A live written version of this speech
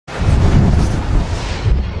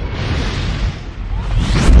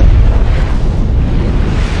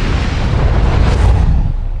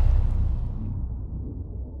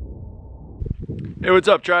Hey, what's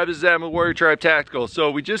up, tribe? This is Adam with Warrior Tribe Tactical.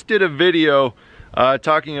 So we just did a video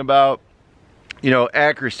talking about,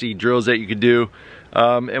 accuracy drills that you could do.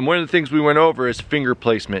 And one of the things we went over is finger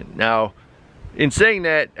placement. Now, in saying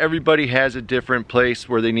that, everybody has a different place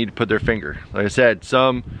where they need to put their finger. Like I said,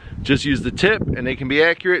 some just use the tip and they can be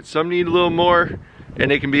accurate. Some need a little more and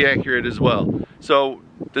they can be accurate as well. So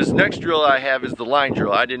this next drill I have is the line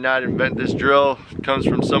drill. I did not invent this drill. It comes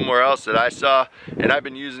from somewhere else that I saw, and I've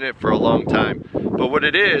been using it for a long time. But what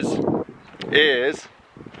it is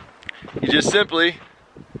you just simply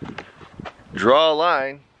draw a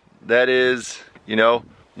line that is,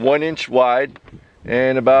 1 inch wide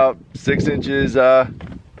and about 6 inches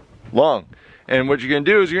long. And what you're gonna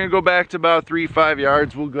do is you're gonna go back to about 3-5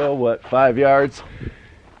 yards. We'll go, 5 yards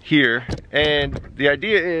here. And the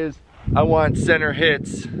idea is I want center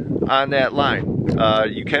hits on that line.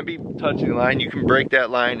 You can be touching the line, you can break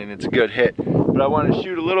that line and it's a good hit. But I want to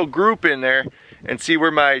shoot a little group in there and see where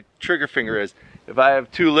my trigger finger is. If I have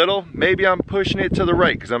too little, maybe I'm pushing it to the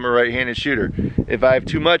right because I'm a right-handed shooter. If I have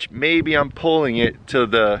too much, maybe I'm pulling it to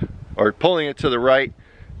the right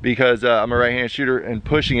because I'm a right-handed shooter, and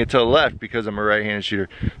pushing it to the left because I'm a right-handed shooter.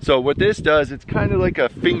 So what this does, it's kind of like a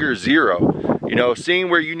finger zero. Seeing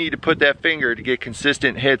where you need to put that finger to get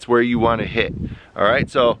consistent hits where you want to hit. All right,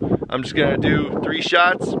 so I'm just gonna do 3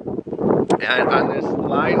 shots on this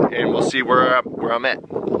line, and we'll see where I'm at.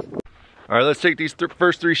 All right, let's take these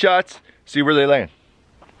first 3 shots, see where they land.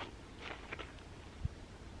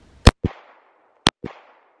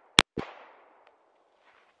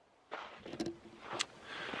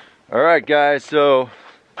 All right, guys, so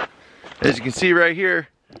as you can see right here,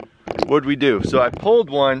 what'd we do? So I pulled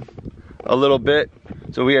one a little bit,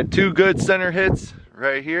 so we had 2 good center hits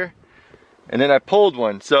right here, and then I pulled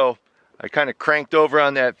one, so I kind of cranked over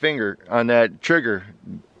on that finger, on that trigger.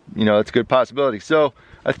 It's a good possibility. So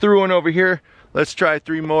I threw one over here. Let's try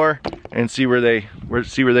 3 more and see where they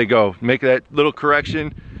go. Make that little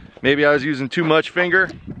correction. Maybe I was using too much finger,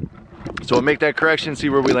 so we'll make that correction, see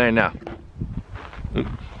where we land now.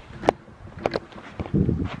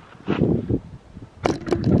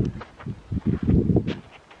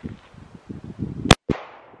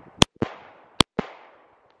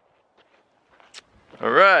 All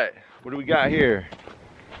right, what do we got here?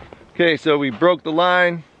 Okay, so we broke the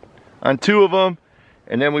line on 2 of them,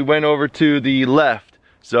 and then we went over to the left.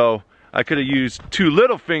 So I could have used too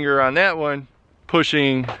little finger on that one,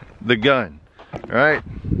 pushing the gun. All right,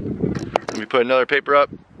 let me put another paper up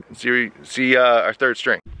and see our 3rd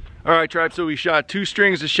string. All right, tribe, so we shot 2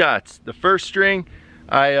 strings of shots. The first string,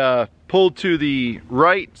 I pulled to the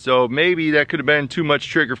right, so maybe that could have been too much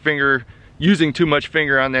trigger finger, using too much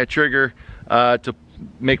finger on that trigger to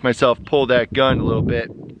make myself pull that gun a little bit.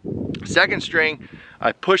 Second string,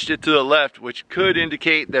 I pushed it to the left, which could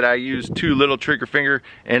indicate that I used too little trigger finger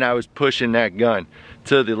and I was pushing that gun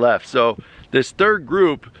to the left. So this 3rd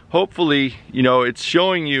group, hopefully, it's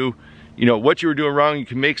showing you, what you were doing wrong. You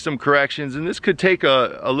can make some corrections, and this could take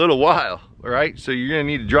a little while, all right? So you're gonna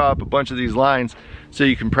need to draw up a bunch of these lines so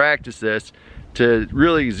you can practice this to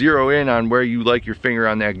really zero in on where you like your finger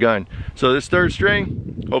on that gun. So this 3rd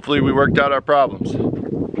string, hopefully we worked out our problems.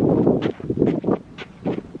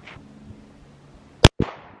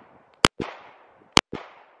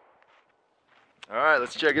 All right,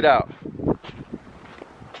 let's check it out.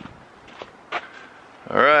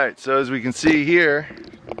 All right, so as we can see here,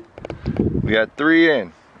 we got 3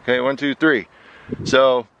 in. Okay, 1, 2, 3.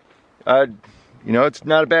 So, it's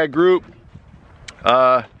not a bad group.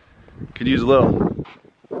 Could use a little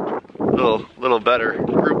better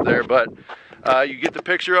group there, but you get the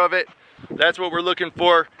picture of it. That's what we're looking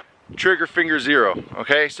for. Trigger finger 0.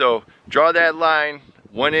 Okay, so draw that line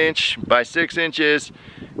 1 inch by 6 inches.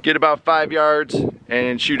 Get about 5 yards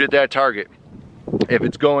and shoot at that target. If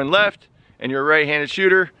it's going left and you're a right-handed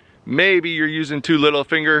shooter, maybe you're using too little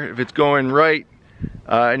finger. If it's going right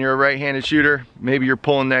and you're a right-handed shooter, maybe you're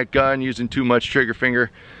pulling that gun using too much trigger finger.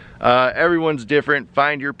 Everyone's different.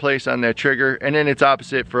 Find your place on that trigger, and then it's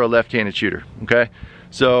opposite for a left-handed shooter. Okay,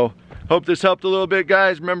 so hope this helped a little bit,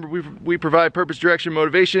 guys. Remember, we provide purpose, direction,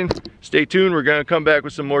 motivation. Stay tuned. We're gonna come back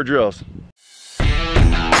with some more drills.